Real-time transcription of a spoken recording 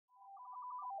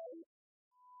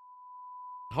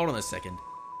Hold on a second.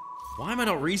 Why am I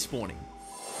not respawning?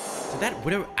 Did that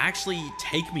Widow actually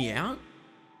take me out?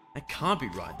 That can't be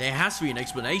right. There has to be an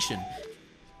explanation.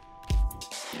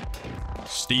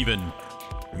 Steven,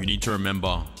 you need to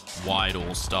remember why it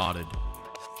all started.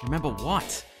 Remember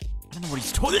what? I don't know what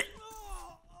he's talking about.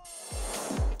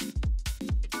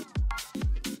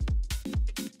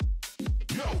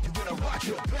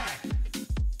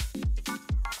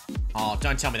 Oh,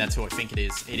 don't tell me that's who I think it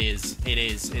is. It is. It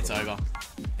is. It's over.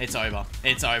 It's over.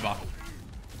 It's over.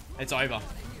 It's over.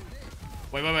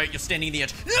 Wait, wait, wait. You're standing in the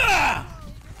edge. Ah!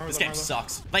 This game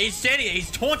sucks. Like, he's standing here. He's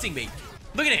taunting me.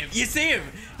 Look at him. You see him.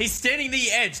 He's standing in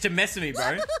the edge to mess with me,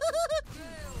 bro.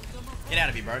 Get out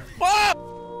of here, bro. Oh!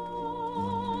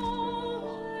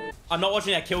 I'm not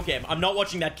watching that kill cam. I'm not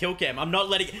watching that kill cam. I'm not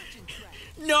letting...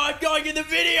 No, I'm going in the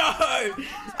video.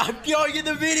 I'm going in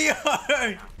the video.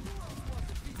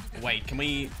 Wait, can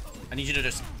we... I need you to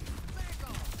just...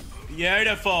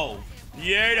 Beautiful.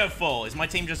 Beautiful. Is my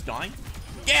team just dying?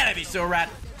 Get out of here, sewer rat.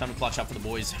 Time to clutch up for the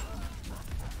boys.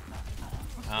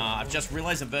 I've just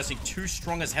realized I'm versing two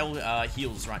strong as hell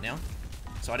heals right now.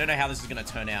 So I don't know how this is going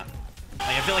to turn out.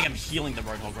 Like, I feel like I'm healing the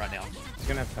Roadhog right now. He's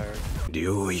going to have power.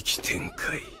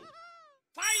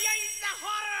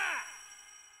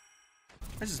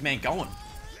 Where's this man going?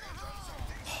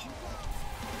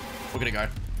 We're going to go.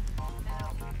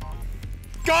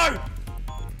 Go!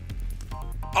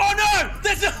 Oh no!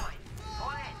 There's a...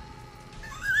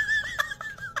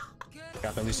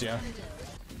 Got that, Lucio.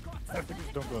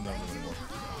 Don't go in that room anymore.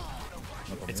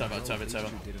 It's over, it's over, it's over.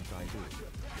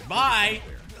 Bye!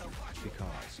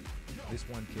 Because this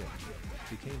one kid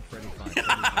became Freddy 5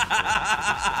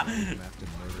 after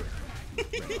murder.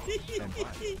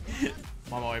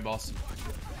 My way, boss.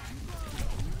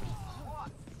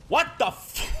 What the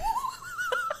f...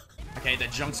 Okay, the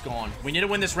junk's gone. We need to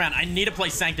win this round. I need to play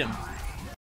Sanctum.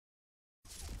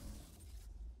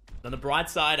 On the bright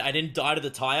side, I didn't die to the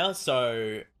tire,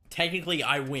 so technically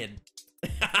I win.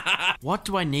 What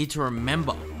do I need to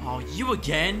remember? Oh, you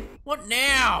again? What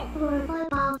now?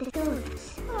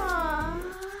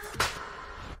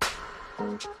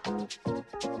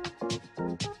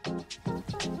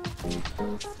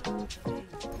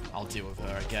 I'll deal with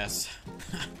her, I guess.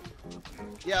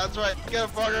 Yeah, that's right. Get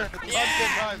him, fucker.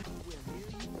 Yeah.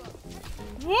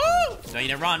 Woo! No, you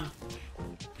didn't run.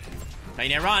 No, you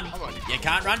didn't run. You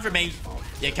can't run from me.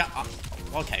 You can't. Oh,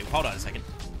 okay, hold on a second.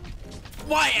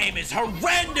 My aim is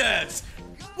horrendous.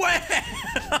 Where?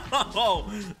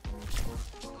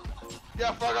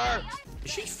 Yeah, fucker.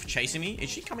 Is she chasing me? Is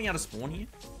she coming out of spawn here?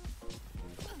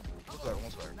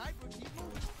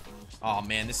 Oh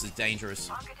man, this is dangerous.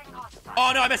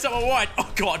 Oh no, I messed up my white.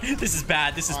 Oh god, this is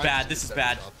bad. This is bad. This is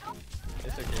bad.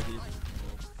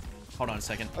 Hold on a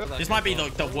second. This might be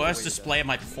the worst display of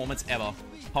my performance ever.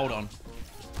 Hold on.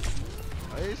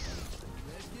 Nice.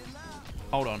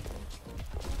 Hold on.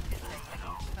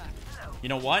 You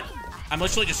know what? I'm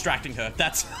literally distracting her.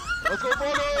 That's... Let's go,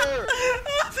 brother!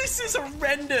 This is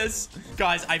horrendous.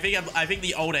 Guys, I think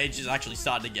the old age is actually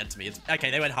starting to get to me. It's okay,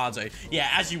 they went Hanzo. Yeah,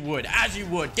 as you would. As you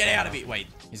would. Get out of it. Wait,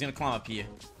 he's gonna climb up here.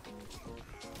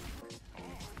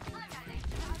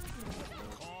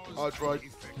 Oh, it's right.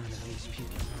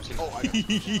 Oh, I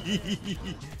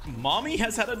got... Mommy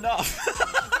has had enough.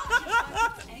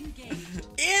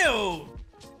 Ew.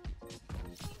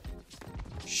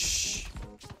 Shh.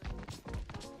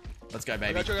 Let's go,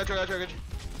 baby. I got you.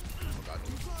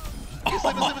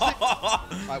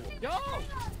 I will. Yo!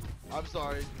 I'm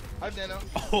sorry. I'm Nano.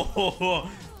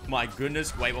 Oh my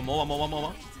goodness. Wait, one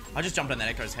more. I just jumped on that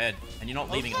Echo's head, and you're not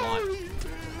leaving it alive.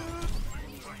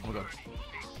 Oh my god.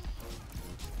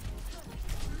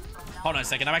 Hold on a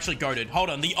second. I'm actually goated. Hold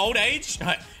on. The old age?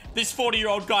 This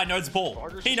 40-year-old guy knows ball.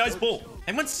 He knows ball.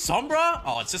 And when Sombra?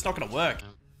 Oh, it's just not going to work.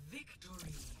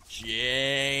 JJ.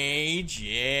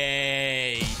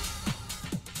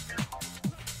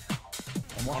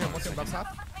 I'm walking back top.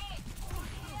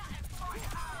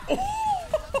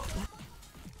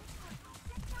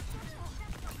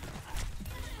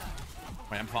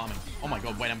 Wait, I'm farming. Oh my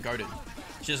god, wait, I'm goated.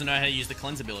 She doesn't know how to use the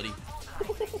cleanse ability.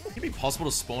 Could it be possible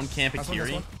to spawn camp a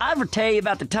Kiri? I ever tell you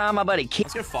about the time my buddy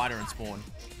Let's go fight her and spawn.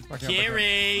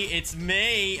 Kiri, it's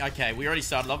me. Okay, we already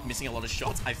started off missing a lot of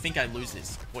shots. I think I lose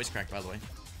this. Voice crack, by the way.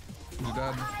 You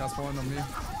dead. Cast one on me.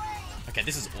 Okay,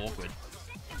 this is awkward.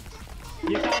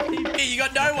 You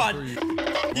got no one.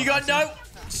 You got no...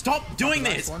 Stop doing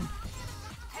this.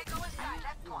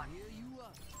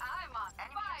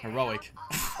 Heroic.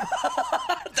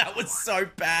 That was so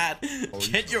bad.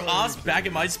 Get your ass back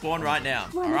in my spawn right now.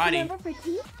 Alrighty.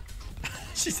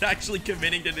 She's actually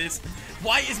committing to this.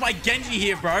 Why is my Genji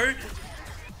here, bro?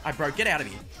 Alright, bro, get out of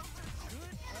here.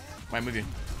 Wait, move you.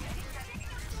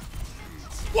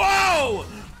 Whoa!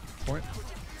 Point.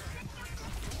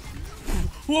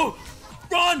 Whoa!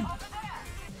 Run!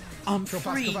 I'm Go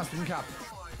free. fast, go fast, we can cap.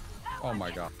 Oh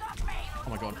my god. Oh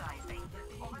my god.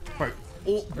 Bro,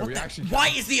 what we the, actually why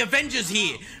can. is the Avengers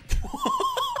here?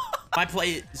 My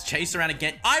player is chased around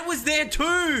again. I was there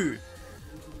too!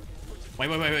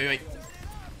 Wait.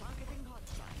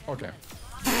 Okay.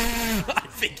 I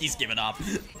think he's given up.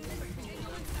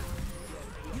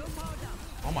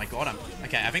 Oh my god,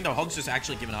 okay, I think the Hog's just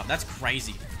actually given up. That's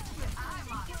crazy.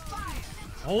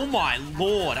 Oh my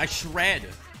lord, I shred.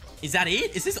 Is that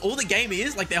it? Is this all the game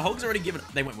is? Like, their Hog's already given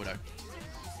up. They went Widow.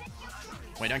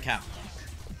 Wait, don't cap.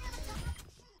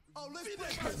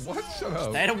 What? Shut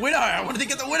up. They had a Widow. I wanted to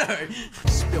get the Widow.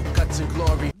 Spill guts and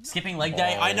glory. Skipping leg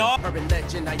day. I know. Urban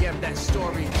legend, I am that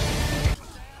story.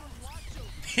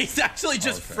 He's actually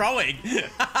just throwing.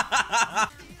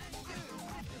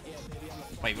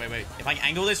 Wait. If I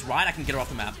angle this right, I can get her off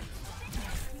the map.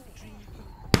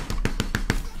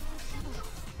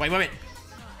 Wait.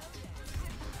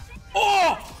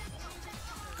 Oh!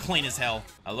 Clean as hell.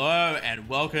 Hello and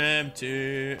welcome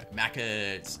to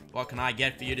Macca's. What can I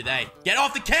get for you today? Get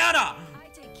off the counter!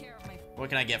 What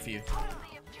can I get for you?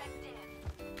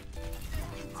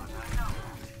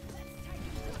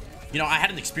 You know, I had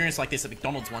an experience like this at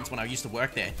McDonald's once when I used to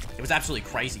work there. It was absolutely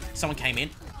crazy. Someone came in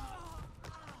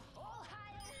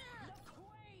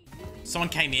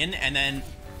and then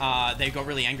they got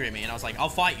really angry at me and I was like, I'll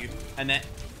fight you. And then...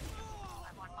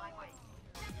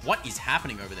 What is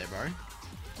happening over there, bro?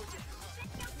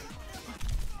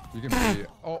 You can be...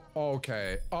 Oh,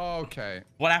 okay. Okay.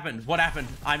 What happened?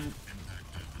 I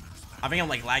think I'm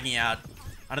like lagging out.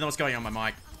 I don't know what's going on with my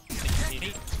mic.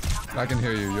 I can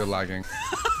hear you. You're lagging.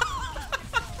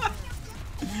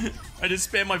 I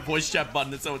just spam my voice chat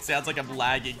button so it sounds like I'm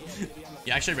lagging.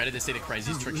 You actually ready to see the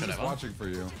craziest trick shot Who's ever? watching for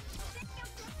you?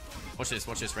 Watch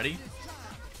this. Ready?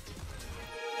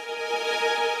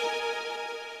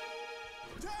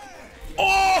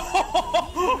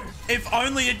 Oh! If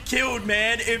only it killed,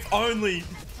 man. If only.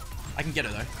 I can get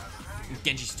her though.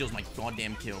 Genji steals my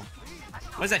goddamn kill.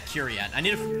 Where's that Curie at? I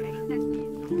need a.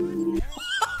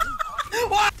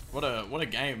 What a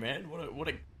game, man. What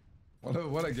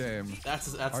a game.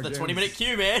 That's Our the games. 20-minute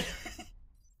queue, man.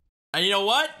 And you know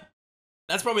what?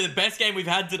 That's probably the best game we've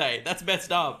had today. That's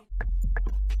messed up.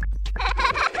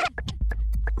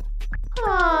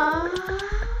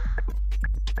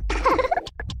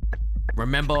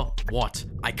 Remember what?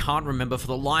 I can't remember for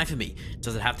the life of me.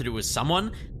 Does it have to do with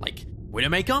someone like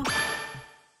Widowmaker?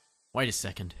 Wait a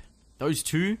second. Those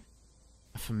two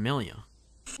are familiar.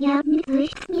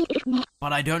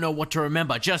 But I don't know what to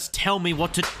remember. Just tell me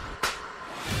what to...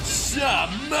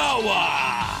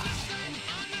 Samoa!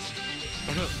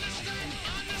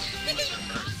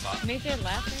 Make it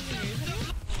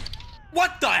laughing.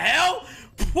 What the hell?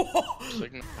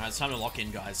 Alright, it's time to lock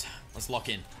in, guys. Let's lock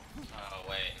in. Oh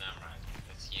wait, never mind.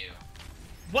 It's you.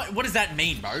 What does that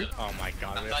mean, bro? Oh my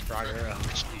god, we have Frogger.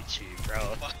 GG,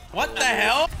 bro. What the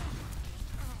hell?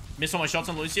 Missed all my shots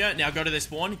on Lucio. Now go to their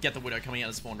spawn. Get the Widow coming out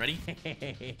of the spawn. Ready?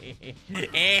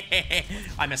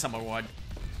 I messed up my wide.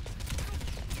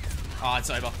 Oh, it's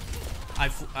over.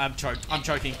 I'm choked. I'm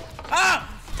choking. Ah!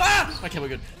 Okay, we're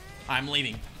good. I'm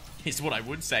leaving. Is what I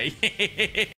would say.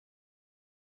 It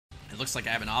looks like I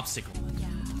have an obstacle.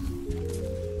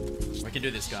 We can do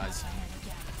this, guys.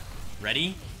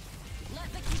 Ready?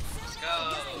 Let's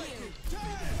go.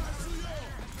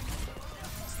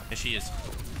 There she is.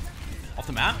 Off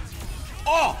the map.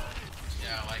 Oh!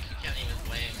 Yeah, like you can't even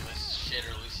blame this shit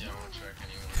or Lucio won't trick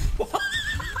anymore.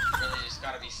 Really, you just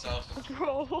gotta be self.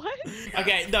 Bro, what?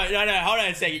 Okay, no, hold on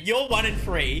a second. You're 1 and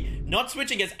 3, not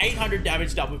switching gets 800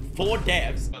 damage done with 4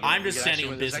 devs. I'm just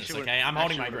standing in business, okay? I'm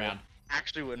holding my ground.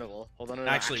 Actually winnable. Hold on.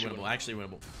 Actually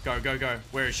winnable. Go.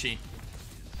 Where is she?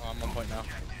 Oh, I'm on point now.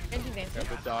 Yeah,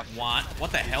 good doc.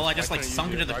 What the hell? I just like couldn't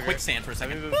sunk use into it, the Frogger? quicksand for a I've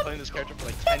second. been playing this character for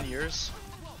like 10 years.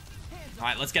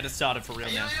 Alright, let's get it started for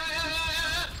real now.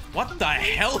 What the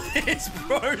hell is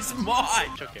bro's mic?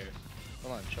 It's okay.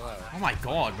 Hold on, chill out. Oh my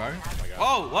god, bro. Oh my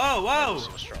god. Whoa.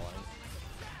 So strolling.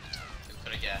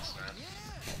 Put a gas, man.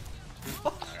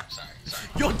 Sorry.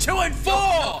 You're 2 and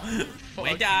 4!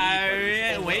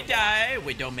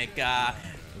 Widowmaker.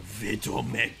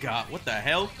 What the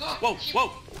hell?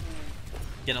 Whoa.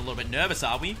 Getting a little bit nervous,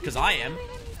 are we? Because I am.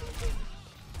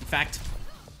 In fact,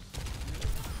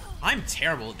 I'm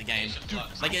terrible at the game.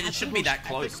 Like, it shouldn't be that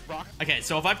close. Okay,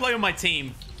 so if I play with my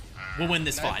team, we'll win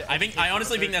this fight. I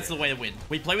honestly think that's the way to win.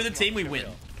 We play with a team, we win.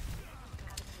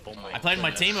 I played with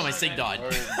my team and my sig died.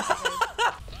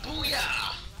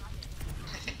 Booyah!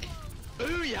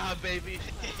 Booyah, baby.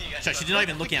 So she's not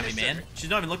even looking at me, man. She's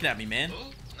not even looking at me, man.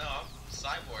 Ooh, no,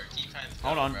 cyborg. Keep trying to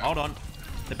Hold on, hold on.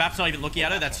 The BAP's not even looking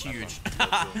at her. That's huge.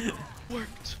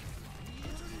 Worked.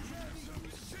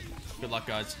 Good luck,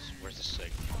 guys. Where's the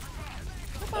sig?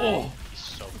 Oh, He's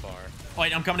so far.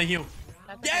 wait, I'm coming to heal.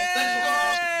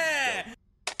 Yeah!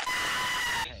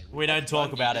 We don't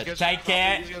talk about it. Take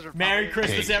care. Merry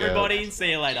Christmas, everybody.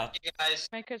 See you later. Hey guys.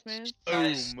 Merry Christmas.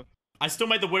 Boom. I still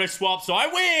made the Widow swap, so I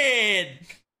win!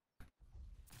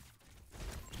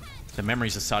 The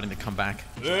memories are starting to come back.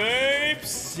 Oops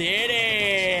City!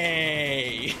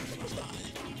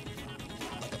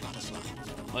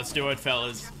 Let's do it,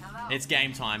 fellas. It's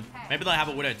game time. Maybe they'll have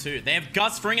a Widow too. They have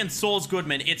Gus Fring and Saul's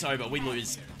Goodman. It's over. We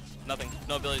lose. Nothing.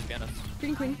 No abilities behind us.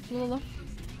 Queen. Low.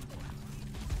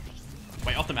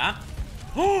 Wait, off the map?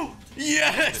 Oh,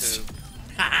 yes!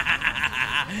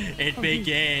 It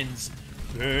begins.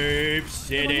 Boop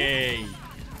City.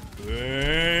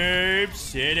 Boop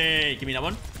City. Give me that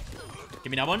one. Give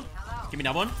me that one. Give me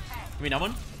that one. Give me that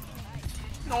one.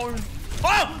 No.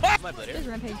 Oh! My blade There's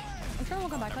Rampage. I'm sure we'll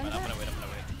come back. I'm gonna wait.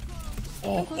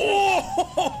 Oh.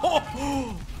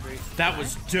 Oh. That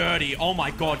was dirty. Oh my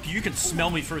god. You can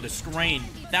smell me through the screen.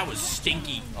 That was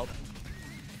stinky. Oh.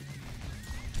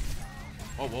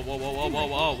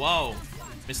 Whoa.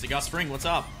 Mr. Gus Fring, what's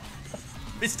up?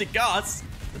 Mr. Gus?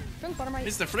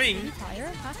 Mr. Fring?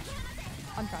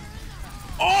 I'm trapped.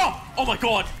 Oh! Oh my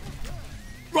god!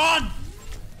 Run!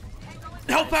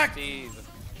 Help back!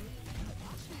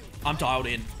 I'm dialed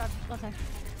in. Okay.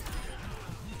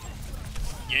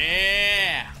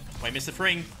 Yeah! Wait, Mr.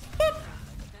 Fring.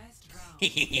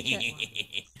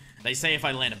 They say if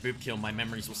I land a boop kill, my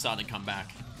memories will start to come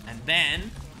back. And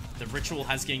then, the ritual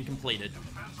has been completed.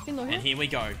 And here we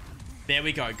go. There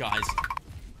we go, guys.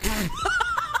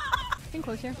 Getting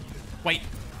close here. Wait,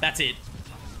 that's it.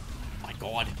 My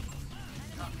god.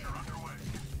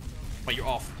 Wait, you're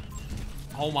off.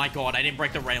 Oh my god, I didn't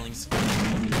break the railings.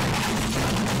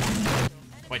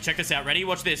 Wait, check this out. Ready?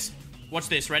 Watch this. Watch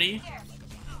this. Ready?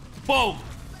 Boom!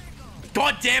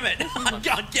 God damn it! I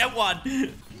can't get one!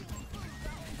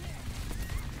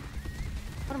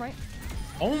 Bottom right.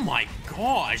 Oh my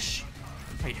gosh!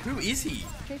 Wait, who is he?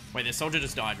 Wait, the soldier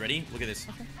just died. Ready? Look at this.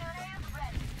 Okay.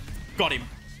 Got him.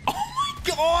 Oh my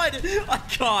god! I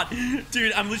can't.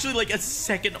 Dude, I'm literally like a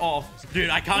second off.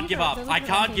 Dude, I can't give up. I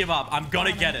can't give up. I'm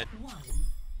gonna get it.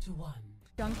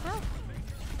 Young throw.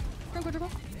 Go.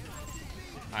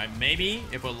 Alright, maybe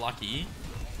if we're lucky.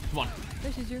 Come on.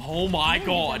 Oh my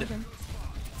god.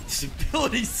 This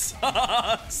ability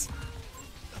sucks.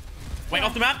 Wait,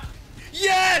 off the map.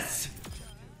 Yes!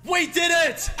 We did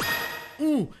it!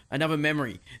 Ooh, another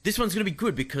memory. This one's gonna be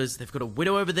good because they've got a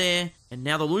Widow over there, and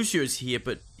now the Lucio's here,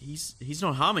 but he's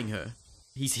not harming her.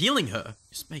 He's healing her.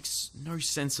 This makes no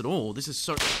sense at all. This is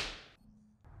so...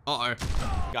 Uh-oh.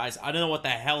 Guys, I don't know what the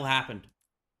hell happened.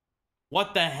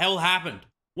 What the hell happened?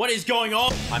 What is going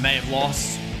on? I may have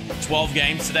lost 12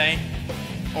 games today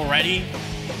already,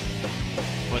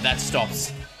 but that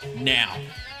stops now.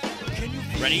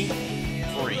 Ready?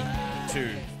 3, 2,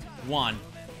 1.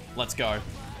 Let's go.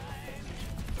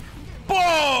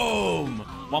 Boom!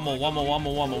 One more.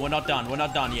 We're not done. We're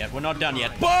not done yet.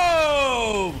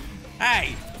 Boom!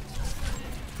 Hey!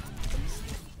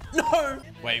 No!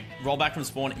 Wait, roll back from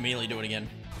spawn, immediately do it again.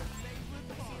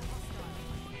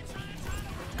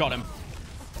 Got him.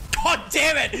 God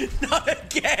damn it! Not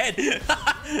again!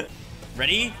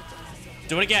 Ready?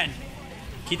 Do it again.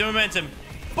 Keep the momentum.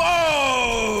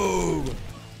 Boom!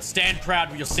 Stand proud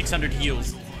with your 600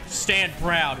 heals. Stand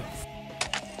proud.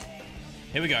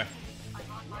 Here we go.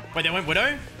 Wait, they went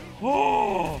Widow?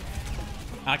 Oh!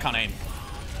 I can't aim.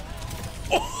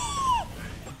 Oh!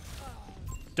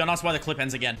 Don't ask why the clip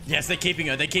ends again. Yes, they're keeping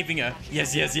her.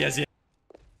 Yes.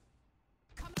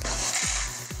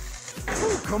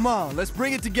 Ooh, come on, let's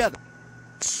bring it together.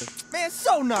 Man,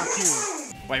 so not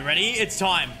cool. Wait, ready? It's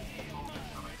time.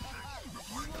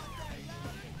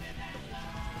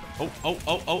 Oh.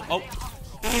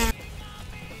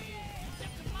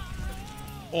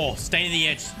 Oh, stay in the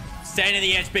edge. Stay in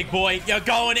the edge, big boy. You're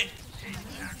going it.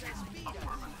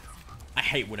 I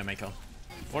hate Widowmaker.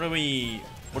 What are we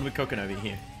cooking over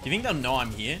here? Do you think they'll know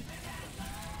I'm here?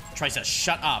 Tracer,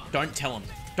 shut up. Don't tell them.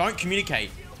 Don't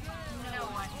communicate.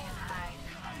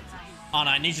 Oh, no,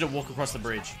 I need you to walk across the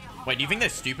bridge. Wait, do you think they're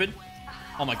stupid?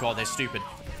 Oh my god, they're stupid.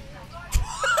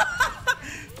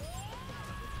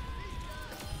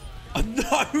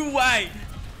 No way!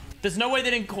 There's no way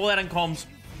they didn't call out in comms.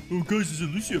 Oh, guys, there's a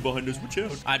Lucio behind us. Watch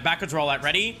out. Alright, backwards rollout.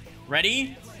 Ready?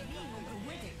 Ready?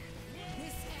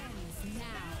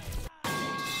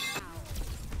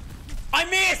 I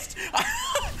missed!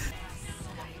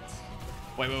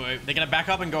 Wait. They're gonna back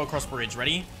up and go across bridge.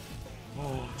 Ready?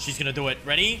 Oh, she's gonna do it.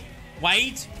 Ready?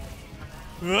 Wait.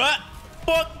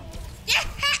 Fuck. Yeah.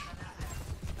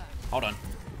 Hold on.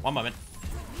 One moment.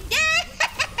 Yeah.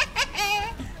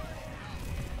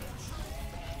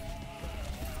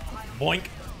 Boink.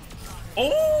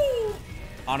 Oh.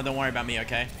 Anna, don't worry about me,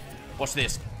 okay? Watch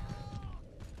this.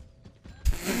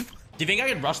 Do you think I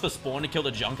can rush the spawn to kill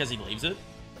the junk as he leaves it?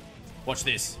 Watch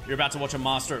this. You're about to watch a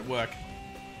master at work.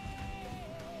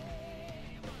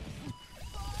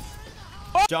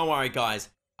 Oh! Don't worry, guys.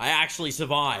 I actually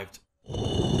survived.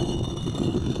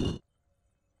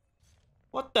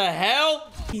 What the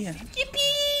hell? Yeah.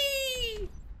 Yippee!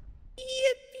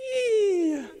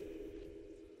 Yippee!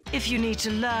 If you need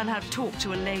to learn how to talk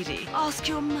to a lady, ask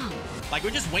your mum. Like,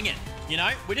 we just wing it, you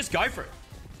know? We just go for it.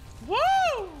 Woo!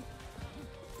 Oh,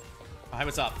 hey,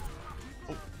 what's up?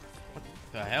 Oh, what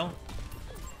the hell?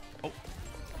 Oh.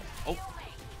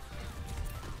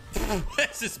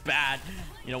 This is bad.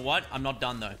 You know what? I'm not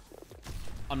done, though.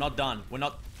 I'm not done. We're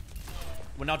not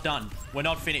done. We're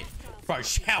not finished. Bro,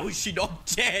 how is she not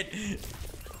dead?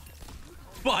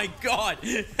 My God.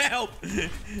 Help.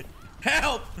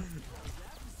 Help.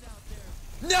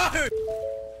 No!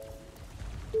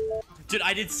 Dude,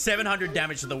 I did 700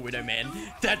 damage to the Widow, man.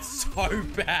 That's so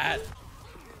bad.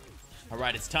 All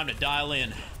right, it's time to dial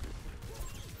in.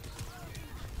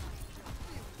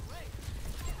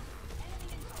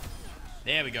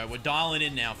 There we go. We're dialing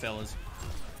in now, fellas.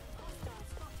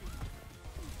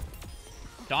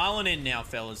 Dialing in now,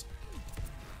 fellas.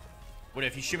 Widow,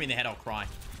 if you shoot me in the head, I'll cry.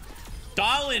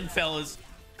 Dial in, fellas.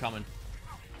 Coming.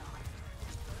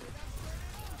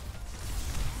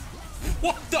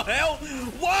 What the hell?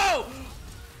 Whoa!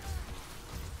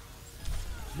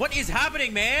 What is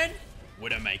happening, man?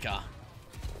 Widowmaker.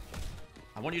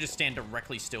 I want you to stand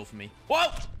directly still for me.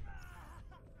 Whoa!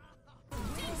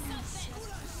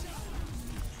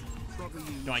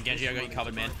 Don't worry, Genji, I got you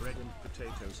covered, man.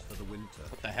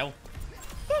 What the hell?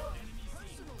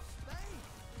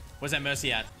 Where's that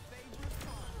Mercy at?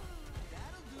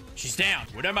 She's down.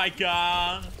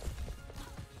 Widowmaker.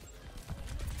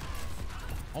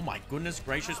 Oh my goodness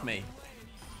gracious me.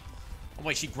 Oh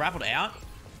wait, she grappled out?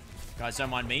 Guys, don't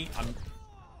mind me.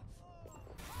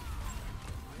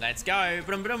 Let's go.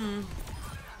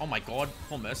 Oh my God,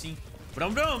 poor Mercy. Do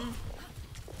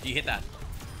you hit that?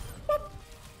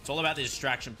 It's all about the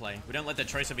distraction play. We don't let the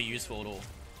Tracer be useful at all.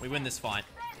 We win this fight.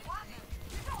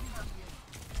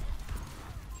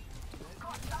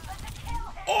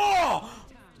 Oh!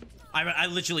 I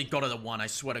literally got it at 1, I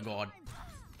swear to God.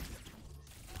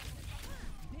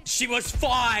 She was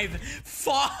 5!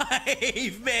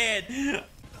 5, man!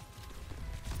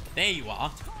 There you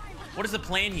are. What is the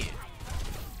plan here?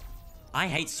 I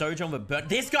hate Sojourn, but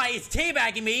this guy is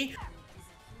teabagging me!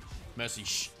 Mercy,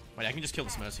 shh. Wait, I can just kill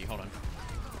this Mercy. Hold on.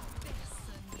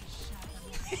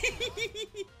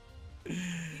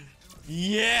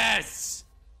 Yes!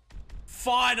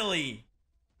 Finally!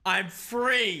 I'm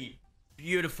free!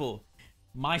 Beautiful.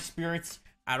 My spirits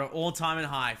are at all-time and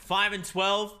high. 5 and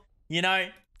 12, you know.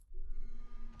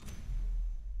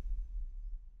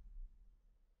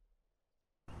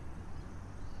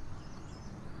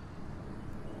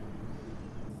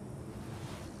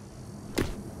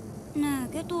ね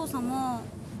え、ゲトウ様、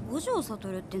五条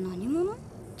悟って何者？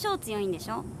超強いんで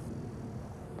しょ？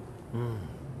うん。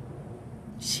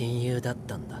親友だっ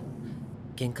たんだ。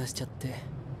喧嘩しちゃって、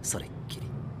それっきり。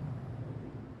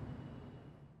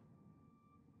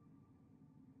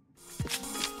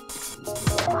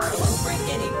I won't break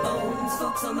any bones,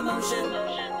 focus on the motion.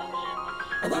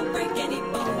 I won't break any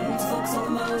bones, focus on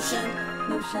the motion.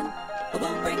 I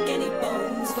won't break any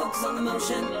bones, focus on the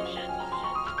motion.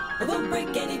 I won't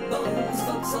break any bones,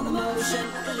 focus on the motion.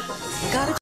 Gotta